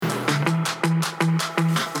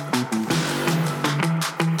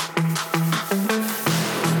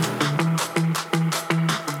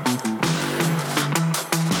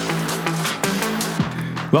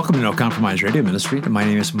Welcome to No Compromise Radio Ministry. My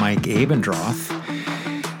name is Mike Abendroth.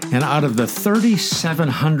 And out of the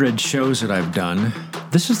 3,700 shows that I've done,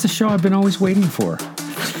 this is the show I've been always waiting for.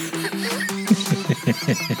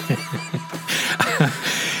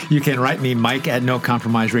 You can write me, Mike, at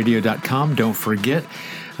nocompromiseradio.com. Don't forget,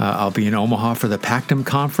 I'll be in Omaha for the Pactum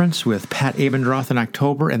Conference with Pat Abendroth in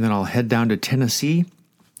October, and then I'll head down to Tennessee,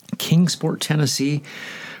 Kingsport, Tennessee,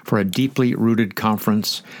 for a Deeply Rooted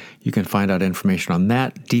conference. You can find out information on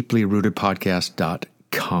that,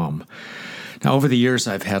 deeplyrootedpodcast.com. Now, over the years,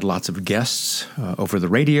 I've had lots of guests over the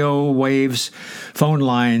radio waves, phone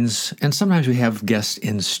lines, and sometimes we have guests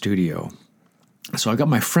in studio. So I got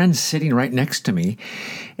my friend sitting right next to me,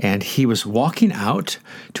 and he was walking out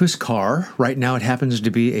to his car. Right now, it happens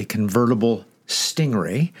to be a convertible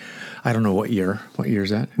Stingray. I don't know what year. What year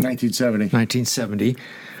is that? 1970. 1970.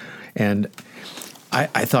 And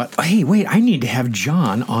I thought, hey, wait, I need to have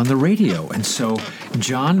John on the radio. And so,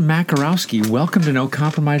 John Maciorowski, welcome to No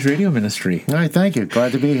Compromise Radio Ministry. All right, thank you.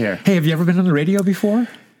 Glad to be here. Hey, have you ever been on the radio before?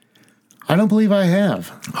 I don't believe I have.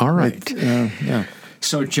 All right. Yeah.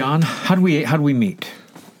 So, John, how do we meet?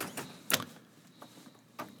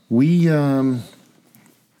 We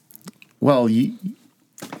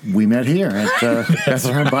we met here at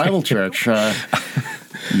Bethlehem Bible Church.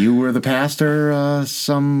 You were the pastor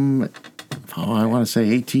I want to say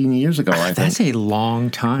 18 years ago, I think. That's a long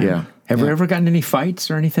time. Yeah. Have you ever gotten any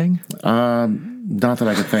fights or anything? Not that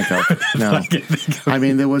I could think of, no. I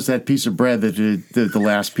mean, there was that piece of bread, the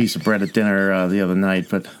last piece of bread at dinner the other night,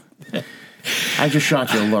 but I just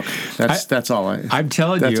shot you a look. That's all. I'm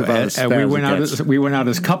telling you, we went out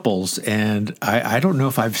as couples, and I don't know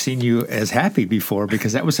if I've seen you as happy before,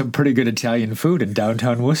 because that was some pretty good Italian food in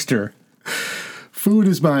downtown Worcester. Food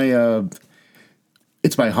is my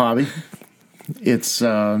it's my hobby. It's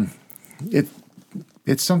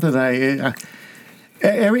something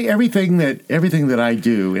everything that I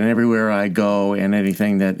do and everywhere I go and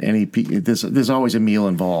anything that there's always a meal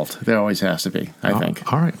involved. There always has to be, I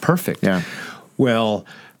think. All right, perfect. Yeah. Well,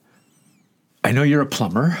 I know you're a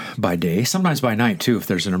plumber by day, sometimes by night too, if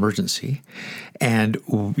there's an emergency. And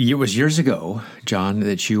it was years ago, John,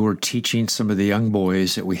 that you were teaching some of the young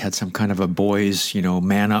boys that we had some kind of a boys,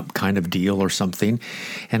 man up kind of deal or something.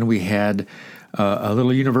 And we had a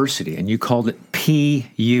little university, and you called it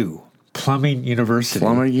PU, Plumbing University.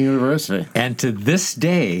 Plumbing University. And to this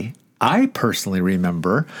day, I personally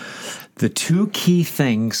remember the two key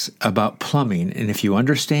things about plumbing. And if you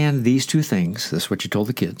understand these two things, this is what you told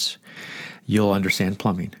the kids, you'll understand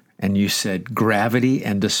plumbing. And you said gravity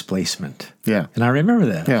and displacement. Yeah. And I remember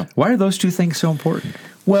that. Yeah. Why are those two things so important?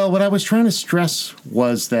 Well, what I was trying to stress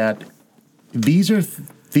was that these are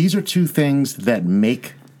two things that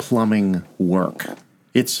make plumbing work.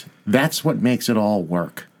 That's what makes it all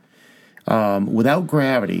work. Without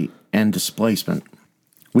gravity and displacement,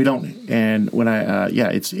 we don't. And when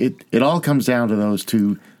it all comes down to those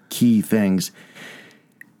two key things.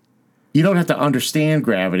 You don't have to understand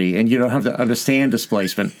gravity and you don't have to understand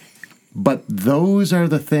displacement, but those are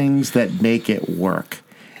the things that make it work.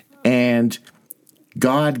 And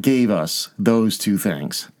God gave us those two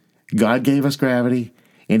things. God gave us gravity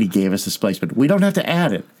and He gave us displacement. We don't have to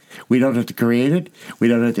add it. We don't have to create it. We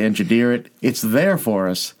don't have to engineer it. It's there for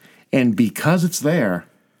us. And because it's there,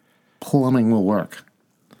 plumbing will work.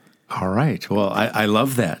 All right. Well, I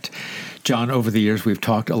love that. John, over the years, we've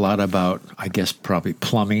talked a lot about, I guess, probably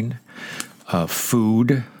plumbing,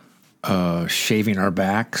 food, shaving our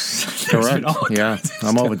backs. Correct. Yeah,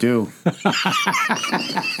 I'm overdue.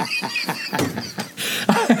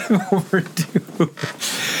 I'm overdue.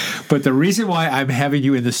 But the reason why I'm having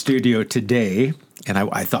you in the studio today, and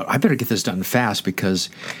I thought I better get this done fast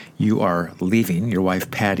because you are leaving. Your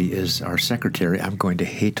wife, Patty, is our secretary. I'm going to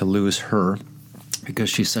hate to lose her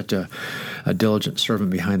because she's such a diligent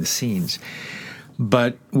servant behind the scenes.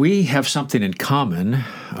 But we have something in common.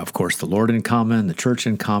 Of course, the Lord in common, the church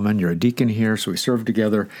in common. You're a deacon here, so we serve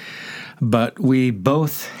together. But we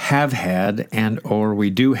both have had or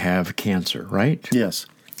we do have cancer, right? Yes.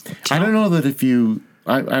 I don't know that if you...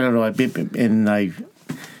 I don't know.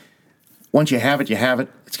 Once you have it, you have it.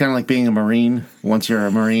 It's kind of like being a Marine. Once you're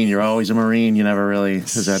a Marine, you're always a Marine. You never really...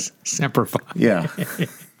 Is that... Semper Fi. Yeah.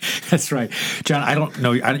 That's right. John, I don't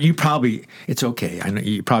know. You probably... It's okay. I know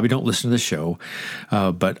you probably don't listen to the show,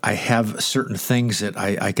 but I have certain things that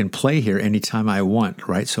I can play here anytime I want,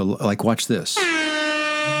 right? So, like, watch this.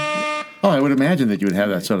 Oh, I would imagine that you would have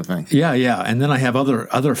that sort of thing. Yeah. And then I have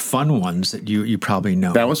other fun ones that you probably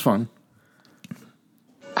know. That was fun.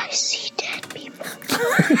 I see dead people.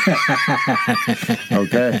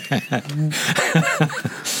 Okay.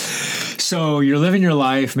 So you're living your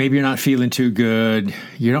life. Maybe you're not feeling too good.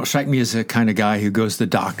 You don't strike me as the kind of guy who goes to the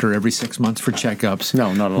doctor every 6 months for checkups.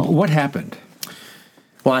 No, not at all. What happened?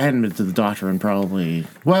 Well, I hadn't been to the doctor in probably...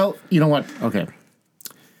 Well, you know what? Okay.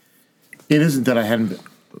 It isn't that I hadn't...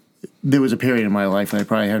 There was a period in my life I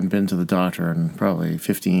probably hadn't been to the doctor in probably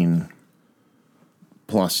 15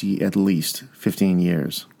 plus, at least 15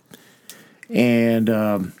 years. And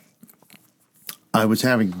I was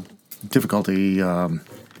having difficulty...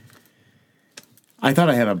 I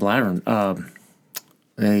thought I had a bladder...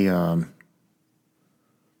 an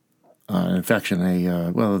infection,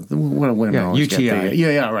 UTI.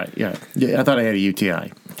 Yeah, I thought I had a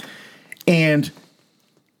UTI. And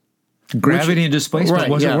gravity and displacement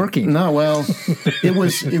wasn't working. No, well, it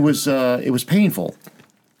was painful.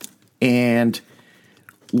 And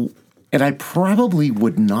I probably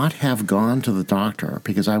would not have gone to the doctor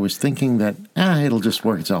because I was thinking that it'll just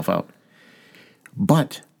work itself out.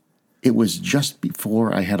 But it was just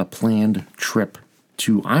before I had a planned trip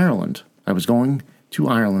to Ireland. I was going to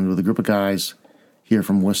Ireland with a group of guys here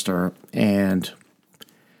from Worcester, and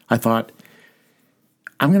I thought,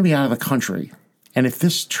 I'm going to be out of the country, and if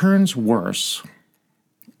this turns worse,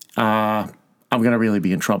 I'm going to really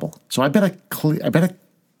be in trouble. So I better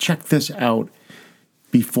check this out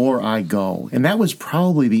before I go. And that was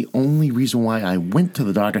probably the only reason why I went to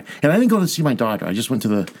the doctor. And I didn't go to see my doctor. I just went to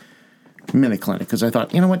the minute clinic because I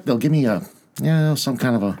thought, you know what, they'll give me some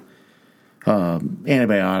kind of a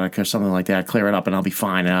antibiotic or something like that, clear it up, and I'll be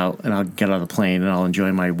fine. And I'll get on the plane and I'll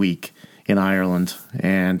enjoy my week in Ireland.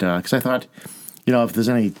 And because I thought, if there's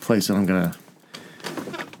any place that I'm gonna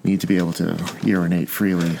need to be able to urinate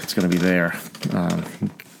freely, it's gonna be there.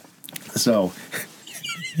 So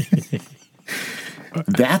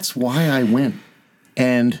that's why I went.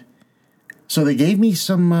 And so they gave me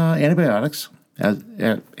some antibiotics,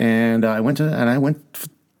 and I went to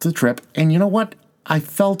the trip. And you know what? I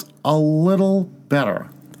felt a little better.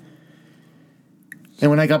 And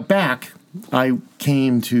when I got back, I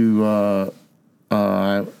came to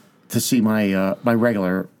see my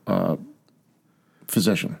regular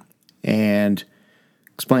physician and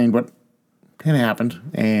explained what had happened,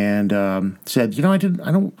 and said, I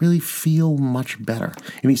don't really feel much better.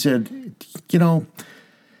 And he said,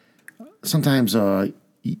 sometimes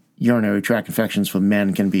urinary tract infections for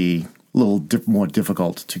men can be a little more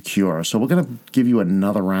difficult to cure. So we're going to give you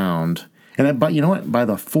another round. But you know what? By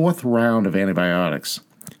the fourth round of antibiotics,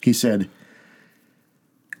 he said,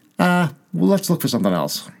 well, let's look for something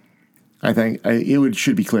else. I think it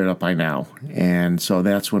should be cleared up by now. And so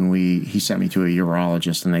that's when he sent me to a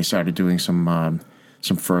urologist, and they started doing some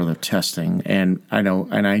further testing. And I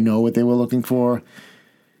know what they were looking for.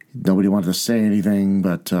 Nobody wanted to say anything,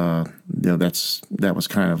 but that was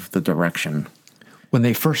kind of the direction. When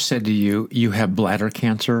they first said to you, you have bladder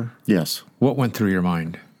cancer? Yes. What went through your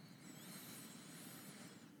mind?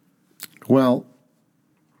 Well,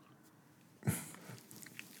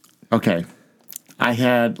 okay.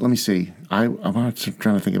 Let me see. I'm trying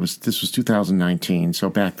to think. This was 2019, so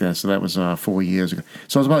back then, so that was 4 years ago.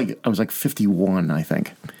 So I was like 51, I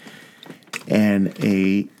think. And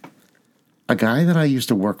a guy that I used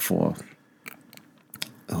to work for,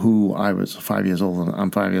 who I was 5 years older,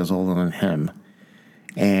 I'm 5 years older than him.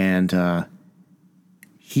 And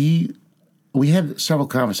we had several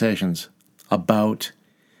conversations about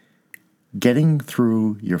getting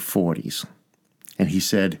through your 40s. And he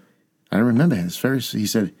said, I remember he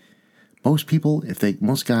said, most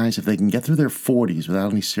guys, if they can get through their 40s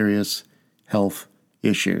without any serious health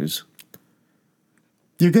issues,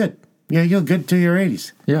 you're good. Yeah, you're good to your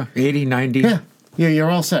 80s. Yeah, 80, 90. Yeah,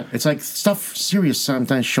 you're all set. It's like stuff serious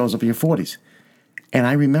sometimes shows up in your 40s. And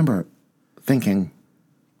I remember thinking,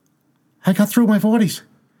 I got through my 40s.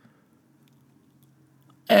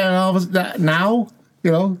 And now,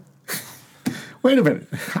 wait a minute.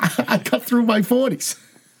 I got through my 40s.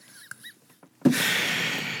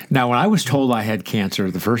 Now, when I was told I had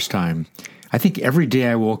cancer the first time, I think every day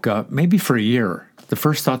I woke up, maybe for a year, the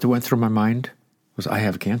first thought that went through my mind was, I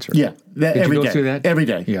have cancer. Yeah. Did you go through that? Every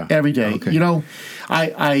day. Yeah. Every day. Okay.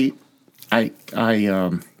 I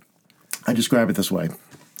describe it this way.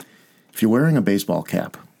 If you're wearing a baseball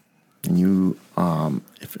cap, and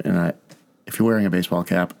if you're wearing a baseball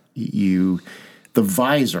cap, the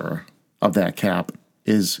visor of that cap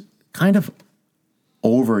is kind of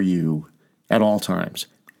over you at all times.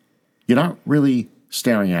 You're not really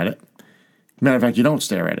staring at it. Matter of fact, you don't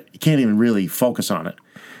stare at it. You can't even really focus on it.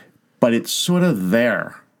 But it's sort of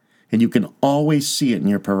there, and you can always see it in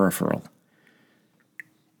your peripheral.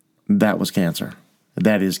 That was cancer.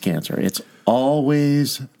 that is cancer. It's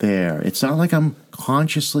always there. It's not like I'm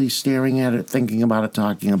consciously staring at it, thinking about it,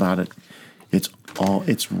 talking about it.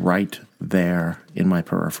 It's right there in my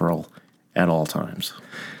peripheral at all times.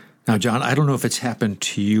 Now, John, I don't know if it's happened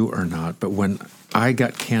to you or not, but when I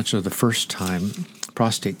got cancer the first time,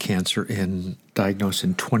 prostate cancer, diagnosed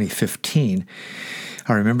in 2015,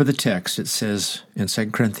 I remember the text. It says in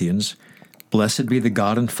 2 Corinthians, "Blessed be the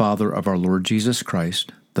God and Father of our Lord Jesus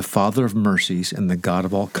Christ, the Father of mercies and the God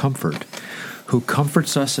of all comfort, who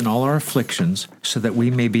comforts us in all our afflictions, so that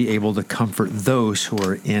we may be able to comfort those who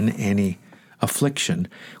are in any affliction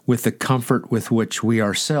with the comfort with which we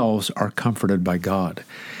ourselves are comforted by God."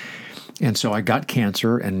 And so I got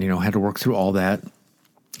cancer and, had to work through all that.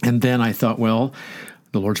 And then I thought, well,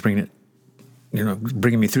 the Lord's bringing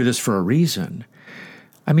me through this for a reason.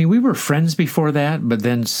 I mean, we were friends before that, but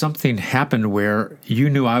then something happened where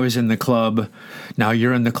you knew I was in the club. Now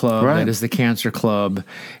you're in the club. Right. That is the cancer club.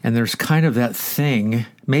 And there's kind of that thing,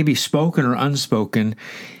 maybe spoken or unspoken,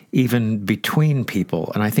 even between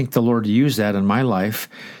people. And I think the Lord used that in my life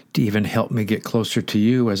to even help me get closer to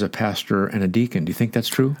you as a pastor and a deacon. Do you think that's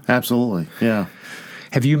true? Absolutely, yeah.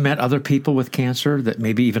 Have you met other people with cancer, that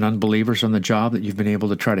maybe even unbelievers on the job, that you've been able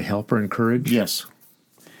to try to help or encourage? Yes.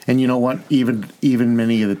 And you know what? Even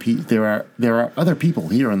many of the people, there are other people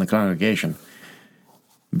here in the congregation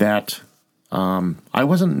that I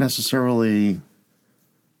wasn't necessarily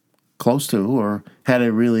close to or had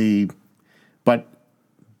a really, but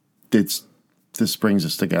this brings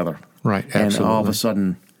us together. Right, absolutely. And all of a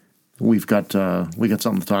sudden, we got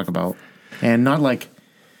something to talk about, and not like,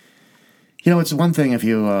 it's one thing if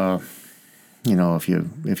you,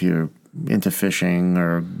 if you're into fishing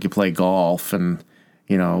or you play golf, and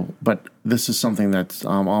but this is something that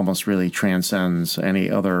almost really transcends any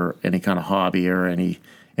kind of hobby or any.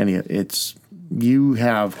 You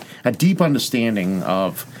have a deep understanding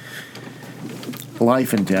of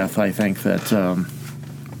life and death. I think that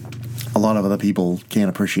a lot of other people can't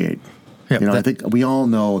appreciate. Yep, I think we all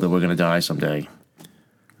know that we're going to die someday,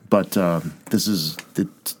 but it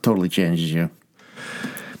totally changes you.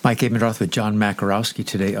 Mike Abendroth with John Maciorowski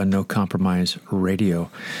today on No Compromise Radio.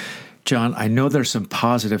 John, I know there's some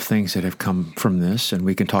positive things that have come from this, and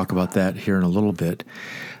we can talk about that here in a little bit,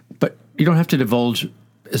 but you don't have to divulge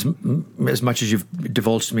as much as you've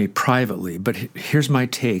divulged to me privately, but here's my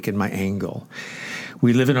take and my angle.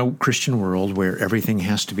 We live in a Christian world where everything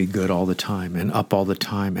has to be good all the time and up all the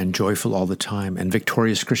time and joyful all the time and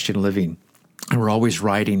victorious Christian living. And we're always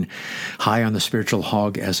riding high on the spiritual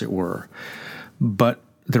hog, as it were. But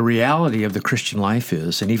the reality of the Christian life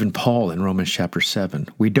is, and even Paul in Romans chapter 7,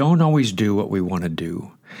 we don't always do what we want to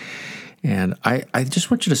do. And I just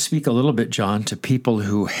want you to speak a little bit, John, to people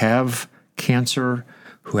who have cancer,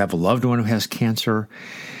 who have a loved one who has cancer,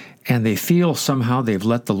 and they feel somehow they've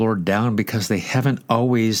let the Lord down because they haven't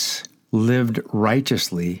always lived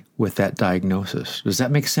righteously with that diagnosis. Does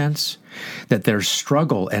that make sense? That there's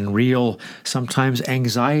struggle and real, sometimes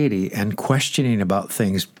anxiety and questioning about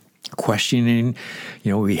things. Questioning,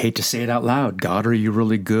 we hate to say it out loud. God, are you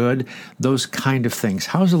really good? Those kind of things.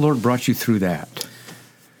 How has the Lord brought you through that?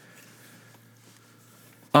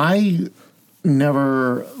 I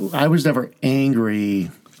was never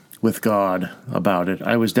angry with God about it.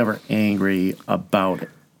 I was never angry about it.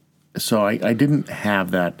 So I didn't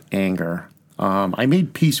have that anger. I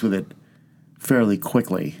made peace with it fairly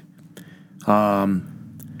quickly. I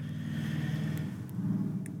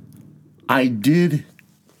did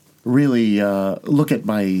really look at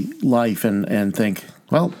my life and think,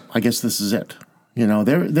 well, I guess this is it. I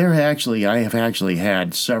have actually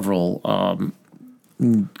had several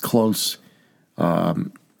close.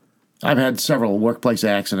 I've had several workplace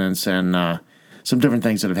accidents and some different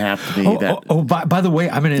things that have happened to me. By the way,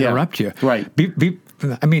 I'm going to interrupt you. Right.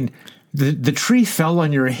 The tree fell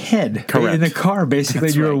on your head. Correct. In the car, basically.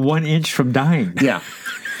 That's you were right. 1 inch from dying. Yeah.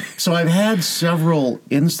 So I've had several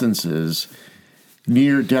instances,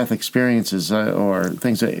 near-death experiences or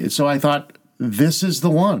things. So I thought, this is the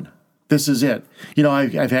one. This is it.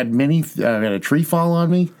 I've had I've had a tree fall on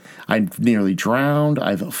me. I've nearly drowned.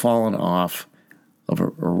 I've fallen off of a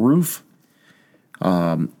roof.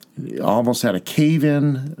 Almost had a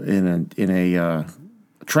cave-in a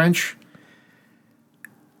trench.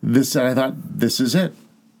 I thought, this is it.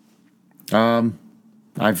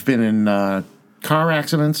 I've been in car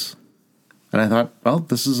accidents, and I thought, well,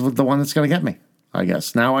 this is the one that's going to get me, I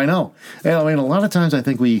guess. Now I know. A lot of times I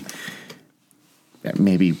think we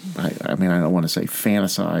maybe, I don't want to say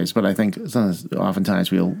fantasize, but I think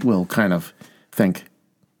oftentimes we'll kind of think,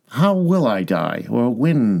 how will I die, or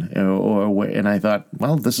when, or and I thought,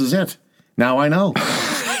 well, this is it. Now I know.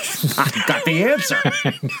 I got the answer.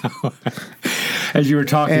 As you were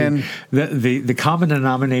talking, And- the common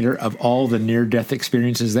denominator of all the near-death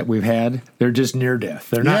experiences that we've had, they're just near-death.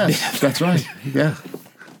 They're not Yes, death. that's right. Yeah.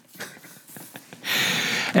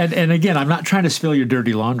 And again, I'm not trying to spill your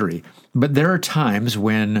dirty laundry, but there are times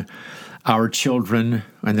when our children,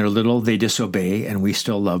 when they're little, they disobey, and we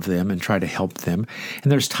still love them and try to help them.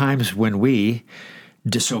 And there's times when we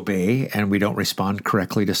disobey and we don't respond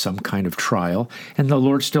correctly to some kind of trial, and the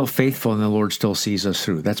Lord's still faithful and the Lord still sees us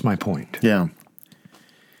through. That's my point. Yeah.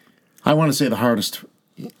 I want to say the hardest.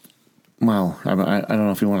 Well, I don't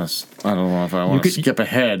know if you want to. I don't know if I want to skip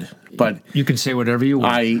ahead, but You can say whatever you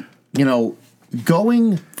want.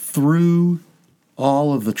 going through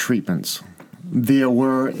all of the treatments, there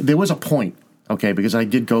was a point, okay, because I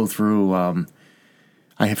did go through.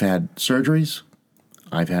 I have had surgeries.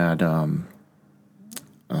 I've had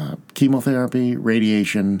chemotherapy,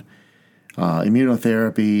 radiation,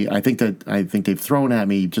 immunotherapy. I think they've thrown at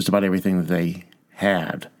me just about everything that they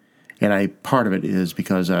had. And part of it is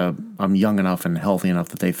because I'm young enough and healthy enough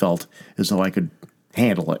that they felt as though I could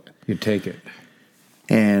handle it. You take it.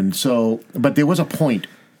 And so, but there was a point,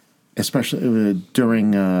 especially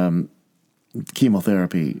during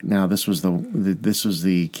chemotherapy. Now, this was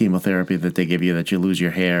the chemotherapy that they give you that you lose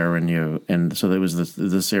your hair and so there was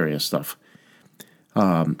the serious stuff.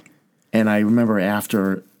 And I remember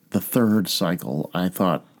after the third cycle, I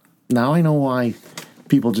thought, now I know why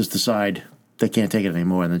people just decide they can't take it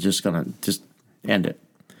anymore and they're just going to just end it.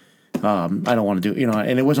 I don't want to do,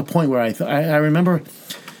 and it was a point where I remember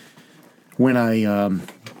when I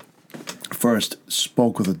first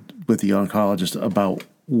spoke with the oncologist about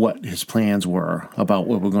what his plans were, about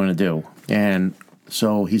what we're going to do. And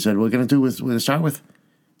so he said, we're going to start with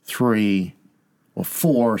 3 or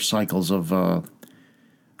 4 cycles of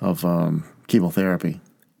chemotherapy.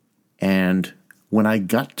 And when I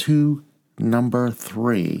got to number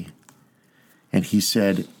 3, and he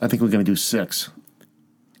said, I think we're going to do 6.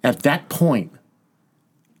 At that point,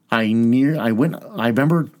 I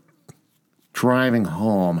remember driving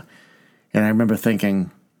home, and I remember thinking,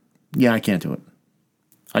 yeah, I can't do it.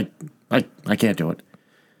 I can't do it.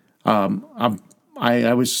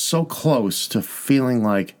 I was so close to feeling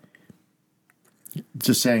like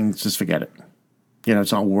just saying, just forget it.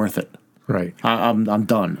 It's not worth it. Right. I'm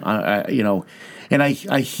done. And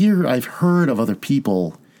I've heard of other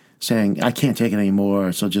people saying, I can't take it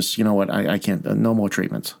anymore, so just, you know what, I can't, no more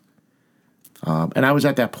treatments. And I was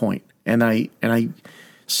at that point, and I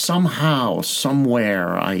somehow,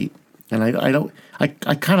 somewhere, I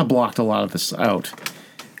kind of blocked a lot of this out,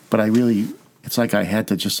 but it's like I had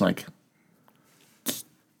to just like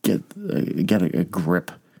get a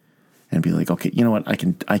grip and be like, okay, you know what, I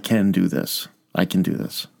can do this. I can do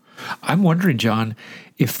this. I'm wondering, John,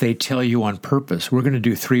 if they tell you on purpose, we're going to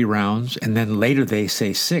do 3 rounds, and then later they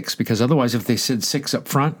say 6, because otherwise if they said 6 up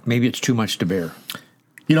front, maybe it's too much to bear.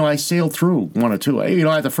 I sailed through 1 or 2.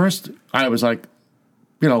 At the first, I was like,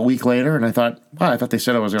 a week later, and I thought they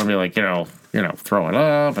said I was going to be like, throwing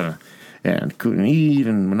up and couldn't eat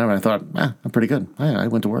and whatever. I thought, I'm pretty good. I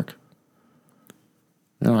went to work.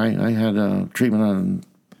 I had treatment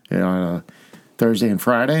on Thursday and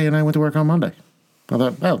Friday, and I went to work on Monday. I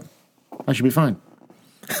thought, I should be fine.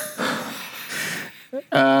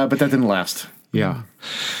 But that didn't last. Yeah.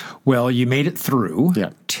 Well, you made it through.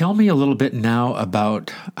 Yeah. Tell me a little bit now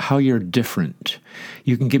about how you're different.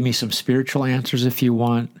 You can give me some spiritual answers if you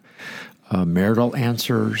want, marital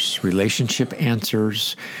answers, relationship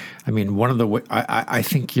answers. I mean, one of the I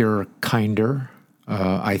think you're kinder.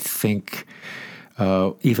 I think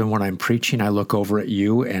even when I'm preaching, I look over at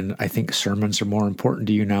you, and I think sermons are more important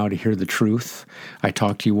to you now to hear the truth. I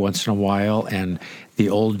talk to you once in a while, and the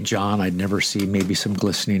old John, I'd never see maybe some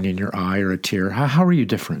glistening in your eye or a tear. How are you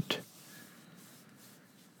different?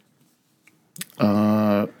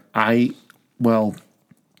 Well,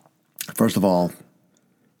 first of all,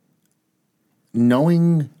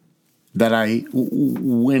 knowing that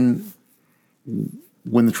when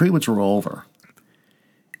the treatments were over,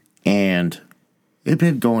 and it had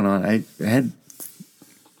been going on, I had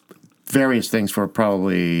various things for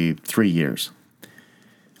probably 3 years.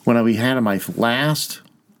 When we had my last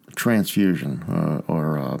transfusion,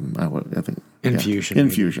 I think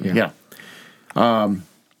infusion, yeah.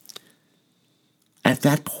 At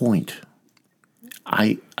that point,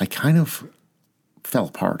 I kind of fell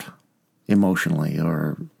apart emotionally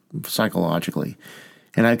or psychologically,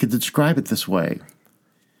 and I could describe it this way: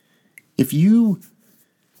 if you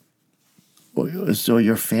so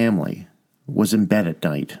your family was in bed at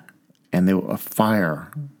night, and a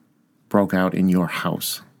fire broke out in your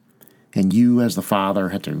house, and you as the father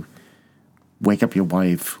had to wake up your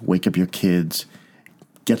wife, wake up your kids,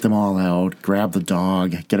 get them all out, grab the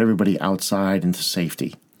dog, get everybody outside into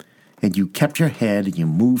safety. And you kept your head and you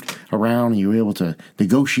moved around and you were able to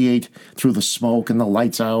negotiate through the smoke and the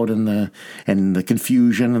lights out and the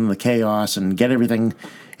confusion and the chaos and get everything.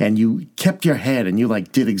 And you kept your head and you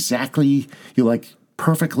did exactly, you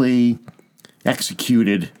perfectly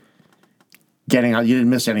executed getting out. You didn't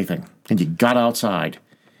miss anything. And you got outside.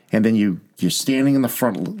 And then you're standing in the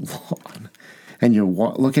front lawn and you're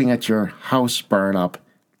looking at your house burn up.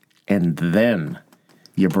 And then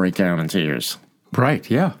you break down in tears. Right,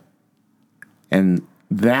 yeah. And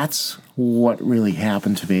that's what really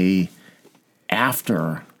happened to me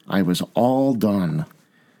after I was all done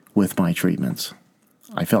with my treatments.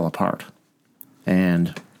 I fell apart.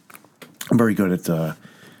 And I'm very good at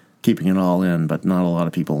keeping it all in, but not a lot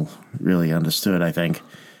of people really understood, I think,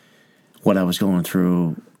 what I was going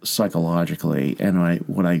through psychologically. And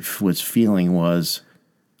what I was feeling was,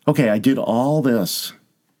 okay, I did all this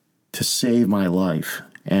to save my life,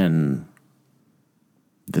 and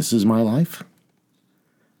this is my life?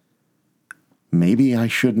 Maybe I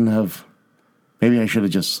should have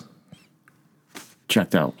just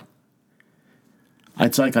checked out.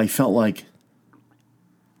 It's like I felt like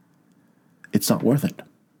it's not worth it.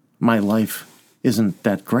 My life isn't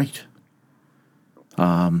that great.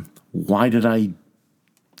 Why did I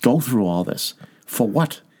go through all this? For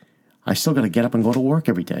what? I still got to get up and go to work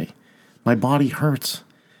every day. My body hurts.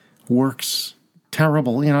 Work's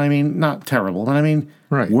terrible. Not terrible, but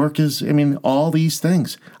right. Work is, all these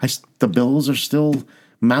things. The bills are still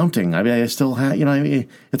mounting. I still have,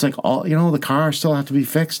 it's like all, the car still has to be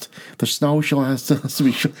fixed. The snow still has to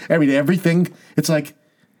be, everything. It's like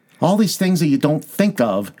all these things that you don't think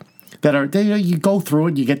of that are, you go through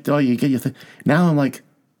it, you get your thing. Now I'm like,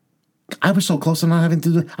 I was so close to not having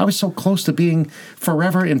to do, I was so close to being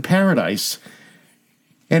forever in paradise.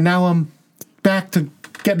 And now I'm back to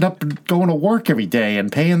getting up and going to work every day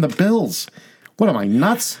and paying the bills. What am I,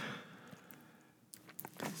 nuts?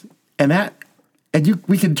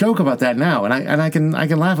 We can joke about that now, and I can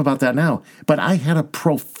laugh about that now. But I had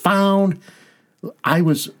I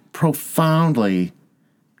was profoundly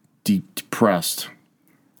depressed,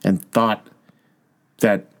 and thought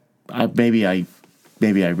that maybe I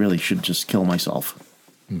really should just kill myself.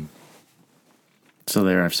 So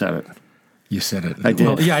there, I've said it. You said it. I did.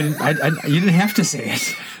 Well, yeah, you didn't have to say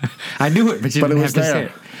it. I knew it, but you didn't have to say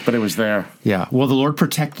it. But it was there. Yeah. Well, the Lord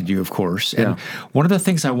protected you, of course. And one of the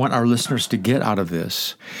things I want our listeners to get out of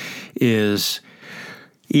this is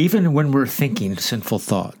even when we're thinking sinful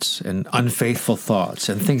thoughts and unfaithful thoughts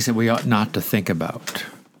and things that we ought not to think about,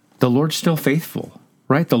 the Lord's still faithful,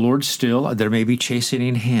 right? The Lord's still, there may be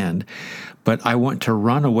chastening hand, but I want to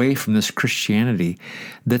run away from this Christianity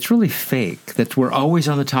that's really fake, that we're always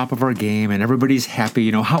on the top of our game and everybody's happy.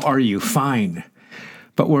 How are you? Fine.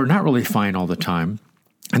 But we're not really fine all the time.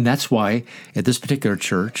 And that's why at this particular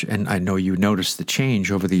church, and I know you noticed the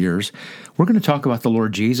change over the years, we're going to talk about the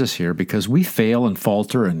Lord Jesus here because we fail and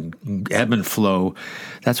falter and ebb and flow.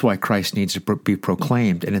 That's why Christ needs to be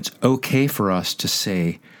proclaimed. And it's okay for us to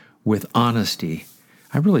say with honesty,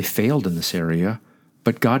 I really failed in this area,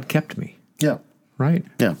 but God kept me. Yeah. Right?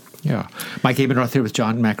 Yeah. Yeah. Mike Abenroth here with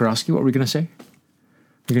John Maciorowski. What were we going to say?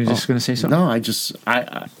 You're just going to say something? No,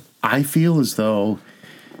 I feel as though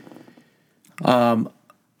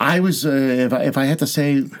I was, if I had to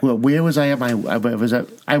say, well, where was I at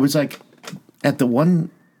I was like at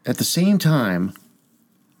the same time,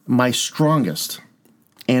 my strongest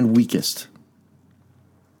and weakest.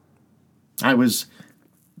 I was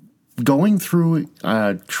going through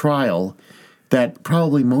a trial that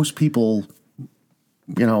probably most people,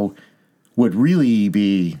 would really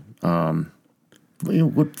be,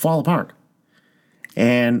 would fall apart.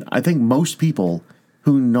 And I think most people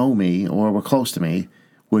who know me or were close to me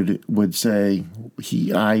would say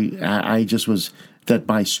I just was, that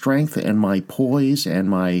my strength and my poise and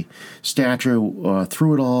my stature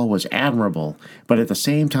through it all was admirable. But at the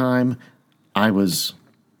same time, I was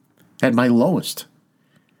at my lowest.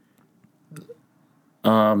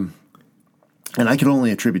 And I can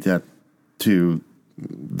only attribute that to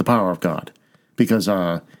the power of God, because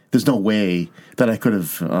there's no way that I could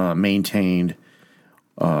have maintained,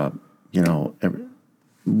 what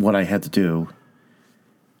I had to do,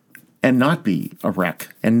 and not be a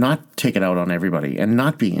wreck, and not take it out on everybody, and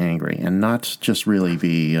not be angry, and not just really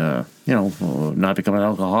be, not become an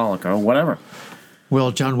alcoholic or whatever.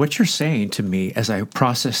 Well, John, what you're saying to me as I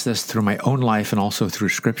process this through my own life and also through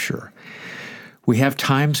Scripture, we have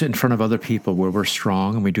times in front of other people where we're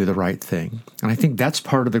strong and we do the right thing. And I think that's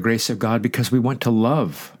part of the grace of God, because we want to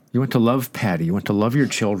love You want to love Patty. You want to love your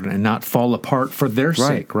children and not fall apart for their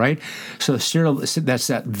sake, right? So still, that's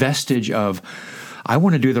that vestige of, I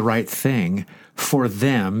want to do the right thing for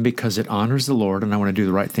them because it honors the Lord, and I want to do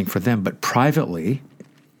the right thing for them. But privately,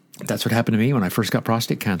 that's what happened to me when I first got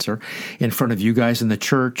prostate cancer. In front of you guys in the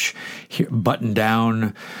church, buttoned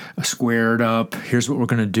down, squared up. Here's what we're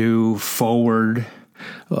going to do forward.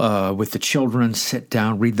 With the children, sit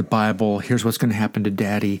down, read the Bible. Here's what's going to happen to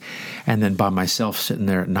Daddy. And then by myself sitting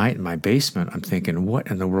there at night in my basement, I'm thinking, what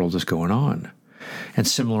in the world is going on? And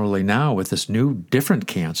similarly now with this new, different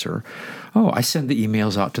cancer, I send the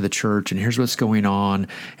emails out to the church, and here's what's going on,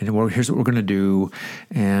 and here's what we're going to do.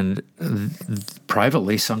 And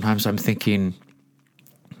privately, sometimes I'm thinking,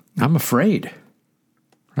 I'm afraid,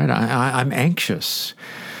 right? I'm anxious.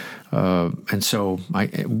 And so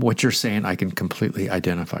what you're saying, I can completely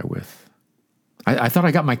identify with. I thought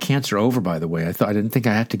I got my cancer over, by the way. I didn't think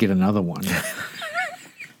I had to get another one.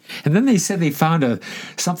 And then they said they found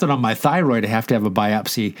something on my thyroid. I have to have a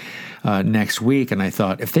biopsy next week. And I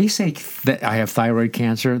thought, if they say that I have thyroid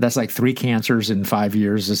cancer, that's like 3 cancers in 5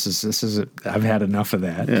 years. This is I've had enough of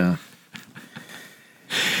that. Yeah.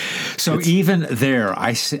 So even there,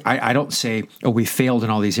 I don't say, we failed in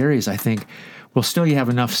all these areas. I think, well, still you have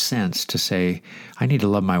enough sense to say, I need to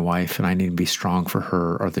love my wife and I need to be strong for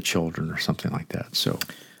her or the children or something like that. So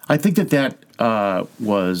I think that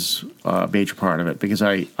was a major part of it, because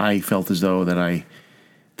I felt as though that I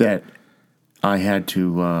had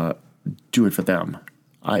to do it for them.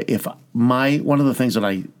 One of the things that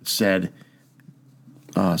I said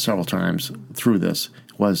several times through this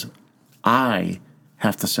was, I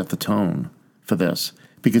have to set the tone for this,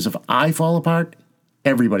 because if I fall apart,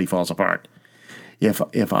 everybody falls apart. If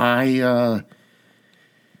I'm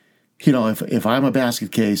a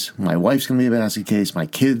basket case, my wife's going to be a basket case, my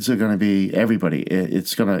kids are going to be, everybody.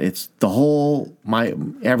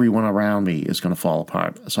 Everyone around me is going to fall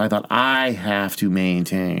apart. So I thought, I have to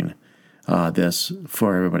maintain this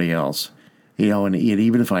for everybody else. And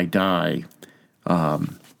even if I die,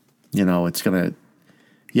 it's going to,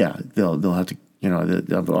 they'll have to,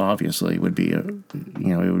 obviously it would be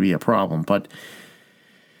a problem. But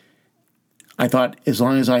I thought, as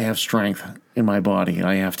long as I have strength in my body,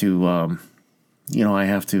 I have to,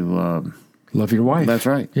 love your wife. That's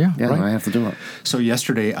right. Yeah, right. I have to do it. So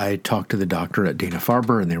yesterday I talked to the doctor at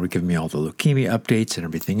Dana-Farber, and they were giving me all the leukemia updates and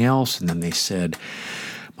everything else. And then they said,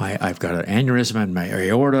 I've got an aneurysm in my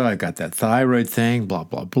aorta. I got that thyroid thing, blah,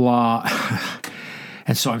 blah, blah.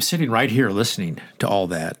 And so I'm sitting right here listening to all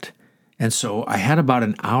that. And so I had about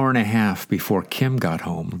an hour and a half before Kim got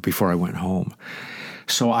home, before I went home.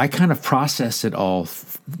 So I kind of processed it all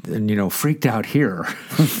and, freaked out here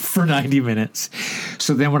for 90 minutes.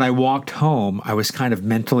 So then when I walked home, I was kind of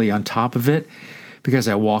mentally on top of it, because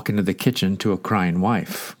I walk into the kitchen to a crying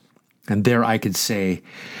wife. And there I could say,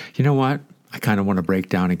 you know what? I kind of want to break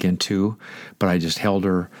down again too, but I just held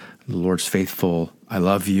her. The Lord's faithful. I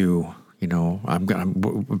love you. We're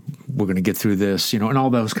going to get through this, and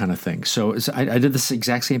all those kind of things. So I did this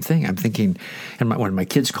exact same thing. I'm thinking, when my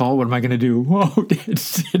kids call, what am I going to do? Whoa,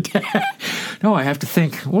 Dad. No, I have to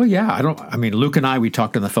think, well, yeah, Luke and I, we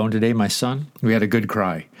talked on the phone today, my son. We had a good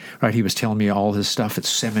cry, right? He was telling me all his stuff at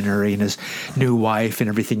seminary and his new wife and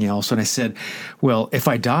everything else. And I said, well, if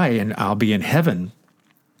I die and I'll be in heaven,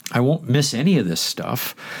 I won't miss any of this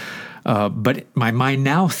stuff. But my mind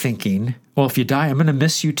now thinking, well, if you die, I'm going to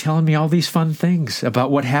miss you telling me all these fun things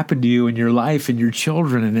about what happened to you in your life and your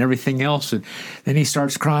children and everything else. And then he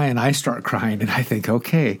starts crying, I start crying, and I think,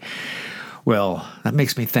 okay, well, that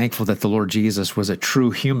makes me thankful that the Lord Jesus was a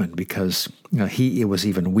true human, because he was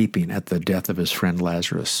even weeping at the death of his friend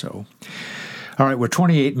Lazarus. So, all right, we're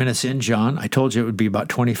 28 minutes in, John. I told you it would be about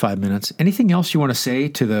 25 minutes. Anything else you want to say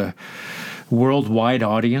to the worldwide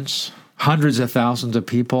audience? Hundreds of thousands of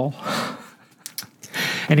people.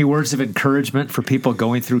 Any words of encouragement for people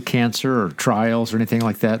going through cancer or trials or anything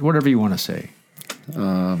like that? Whatever you want to say.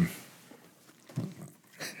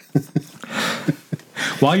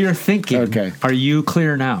 While you're thinking, okay. Are you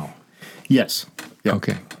clear now? Yes. Yep.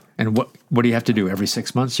 Okay. And what do you have to do? Every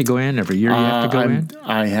 6 months you go in? Every year you have to go in?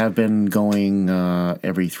 I have been going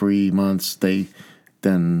every 3 months. They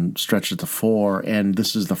then stretch it to 4, and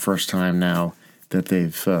this is the first time now that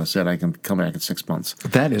they've said I can come back in 6 months.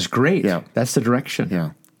 That is great. Yeah. That's the direction.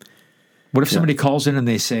 Yeah. What if somebody calls in and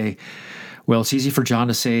they say, well, it's easy for John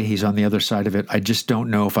to say he's on the other side of it. I just don't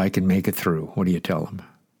know if I can make it through. What do you tell them?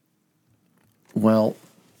 Well,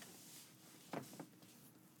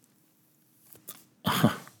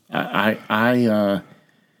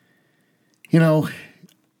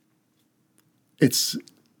 it's,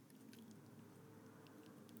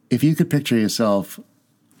 if you could picture yourself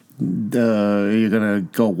you're going to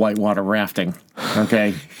go whitewater rafting,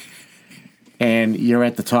 okay? And you're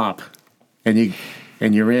at the top, and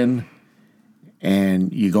you're in,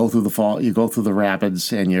 and you go through the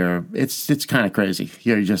rapids, and it's kind of crazy.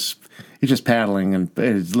 You're just paddling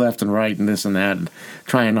and left and right and this and that, and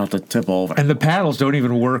trying not to tip over. And the paddles don't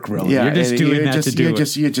even work really. Yeah, you're just doing that to do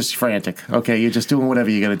it. You're just frantic. Okay, you're just doing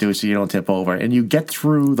whatever you got to do so you don't tip over. And you get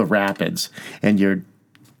through the rapids, and you're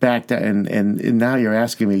back down, and now you're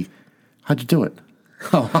asking me, how'd you do it?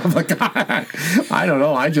 Oh, I'm like, I don't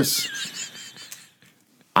know.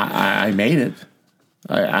 I made it.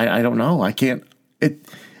 I don't know. I can't.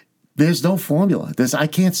 There's no formula. I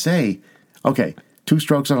can't say, okay, 2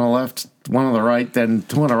 strokes on the left, 1 on the right, then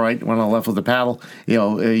 2 on the right, 1 on the left with the paddle.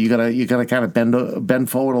 You gotta kind of bend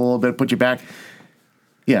forward a little bit, put your back.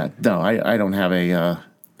 Yeah, no, I don't have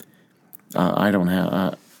I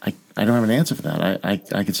don't have an answer for that.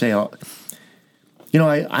 I could say,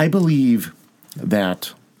 I believe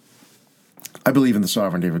that I believe in the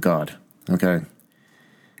sovereignty of God. Okay,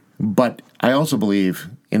 but I also believe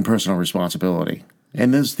in personal responsibility,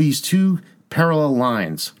 and there's these 2 parallel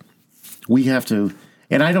lines. We have to,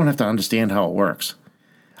 and I don't have to understand how it works.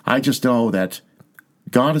 I just know that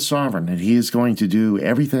God is sovereign and He is going to do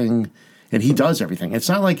everything, and He does everything. It's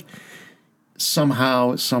not like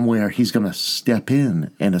somehow, somewhere, He's going to step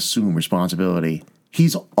in and assume responsibility.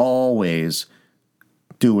 He's always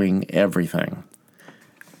doing everything.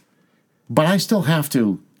 But I still have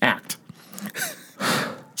to act.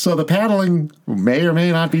 So the paddling may or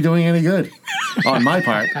may not be doing any good on my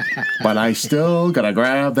part, but I still got to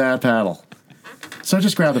grab that paddle. So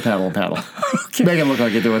just grab the paddle and paddle. Okay. Make it look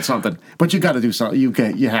like you're doing something. But you got to do something. You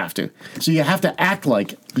have to. So you have to act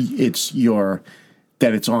like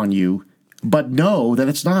that it's on you, but know that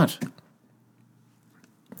it's not.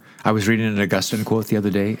 I was reading an Augustine quote the other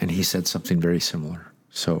day, and he said something very similar.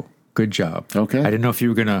 So good job. Okay. I didn't know if you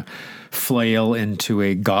were going to flail into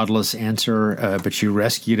a godless answer, but you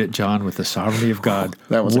rescued it, John, with the sovereignty of God.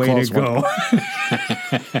 That was way a close to go.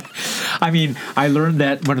 I mean, I learned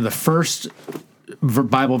that one of the first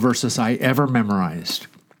Bible verses I ever memorized.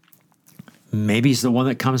 Maybe it's the one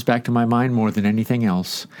that comes back to my mind more than anything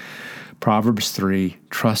else. Proverbs 3,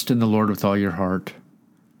 trust in the Lord with all your heart.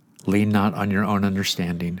 Lean not on your own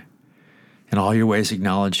understanding. In all your ways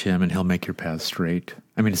acknowledge Him, and He'll make your path straight.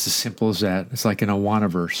 I mean, it's as simple as that. It's like an Awana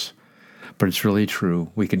verse, but it's really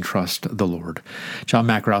true. We can trust the Lord. John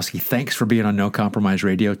Maciorowski, thanks for being on No Compromise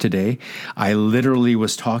Radio today. I literally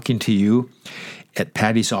was talking to you at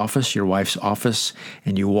Patty's office, your wife's office,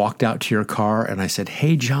 and you walked out to your car, and I said,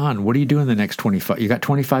 hey, John, what are you doing the next 25? You got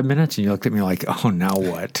 25 minutes? And you looked at me like, oh, now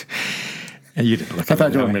what? And you didn't look at me. I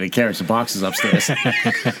thought you wanted me to carry some boxes upstairs.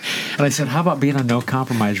 And I said, how about being on No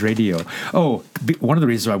Compromise Radio? Oh, one of the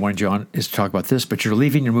reasons I wanted you on is to talk about this, but you're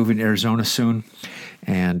moving to Arizona soon.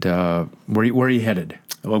 And where are you headed?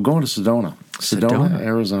 Well, I'm going to Sedona,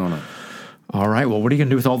 Arizona. All right. Well, what are you going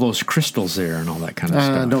to do with all those crystals there and all that kind of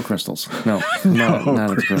stuff? No crystals. No,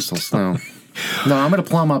 not the crystals. No. No, I'm going to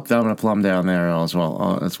plumb up. I'm going to plumb down there as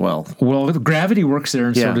well. Well, gravity works there,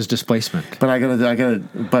 and so does displacement. But I gotta.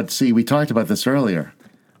 But see, we talked about this earlier.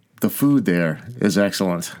 The food there is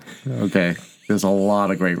excellent. Okay, there's a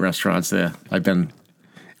lot of great restaurants there. I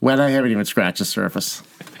haven't even scratched the surface.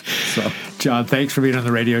 So, John, thanks for being on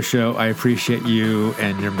the radio show. I appreciate you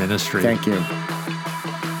and your ministry. Thank you.